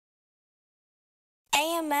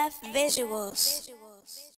AMF Visuals.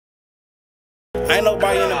 Ain't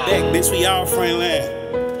nobody in the back, bitch. We all friend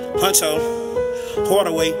land. Huncho,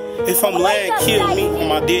 Hardaway. If I'm lying, kill me on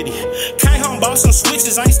my daddy. Came home, bought some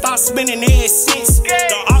switches. I ain't start spending ever since.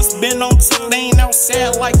 The ops been on top, they ain't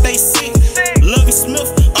outside like they sick. Lovie Smith,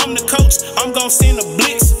 I'm the coach. I'm gon' send a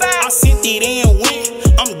blitz. I sent it in went.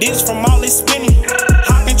 I'm ditched from all this spinning.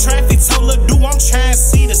 Hop in traffic, told her do I'm trying to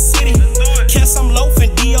see the city. Catch some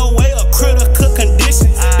loafing, DOA, a critical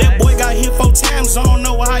condition. That boy got hit 4 times, I don't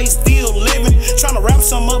know how he still living. Tryna wrap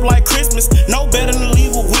some up like Christmas, no better than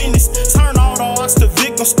leave a witness. Turn all the odds to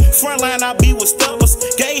victims. Frontline I be with steppers.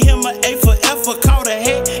 Gave him an A for effort, caught a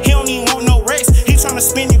hat. He don't even want no race. He tryna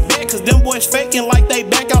spin it back, cause them boys faking like they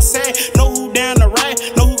back outside. Know who down the ride,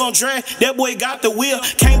 know who gon' drag. That boy got the wheel,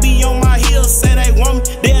 can't be on my heels. Say they want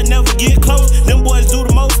me, they'll never get close. Them boys do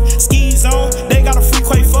the most, skis on, they got a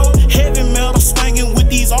freeway for. Heavy metal swinging with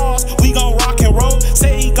these R's, we gon' rock and roll.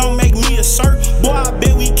 Say he gon' make me a shirt, boy I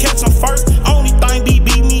bet we catch him first. Only thing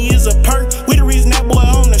beat me is a perk, we the reason that boy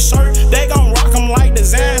on the shirt. They gon' rock him like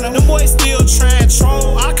designer, them boys still trying to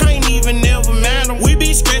troll. I can't even never man them, we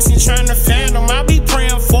be stressing trying to fan them. I be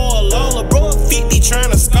praying for a Lola, bro 50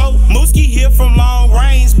 trying to scope. Mooski here from long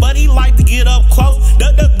range, but he like to get up close.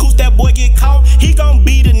 The goose that boy get caught, he gon'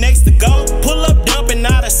 be the next to go. Pull up dumping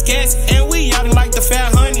out of sketch, and we out like the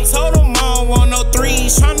fat honey. Told him I don't want no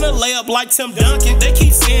threes, tryna lay up like Tim Duncan. They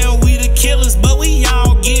keep saying we the killers, but we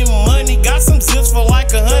all getting money. Got some zips for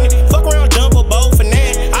like 100. Fuck around, dump a bow for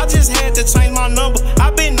that. I just had to change my number.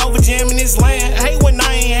 I been over jamming this land. Hate when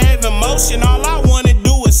I ain't having motion. All I wanna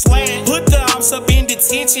do is slam. Put the ops up in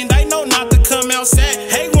detention. They know not to come outside.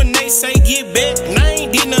 Hate when they say get back. Now I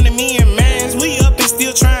ain't did none of me and mans. We up and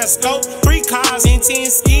still trying to scope. 3 cars and 10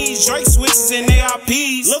 skis. Drake switches and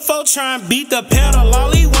ARPs. Lil' folk trying to beat the pedal.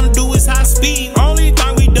 All he wanna do is high speed. Only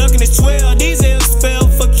thing we ducking is 12. These L's fell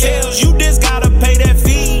for kills. You just gotta pay that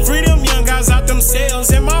fee. Free them young guys out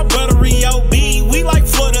themselves. And my brother Rio B. We like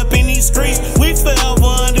flood up in these streets. We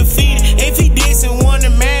forever undefeated. If he dissing one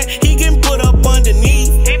man, he can put up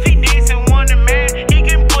underneath. If he dissing one man, he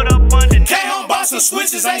can put up underneath. Came home, bought some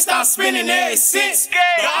switches, ain't stopped spinning ever since.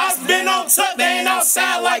 The ops been on tuck, they ain't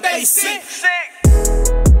outside like they sick.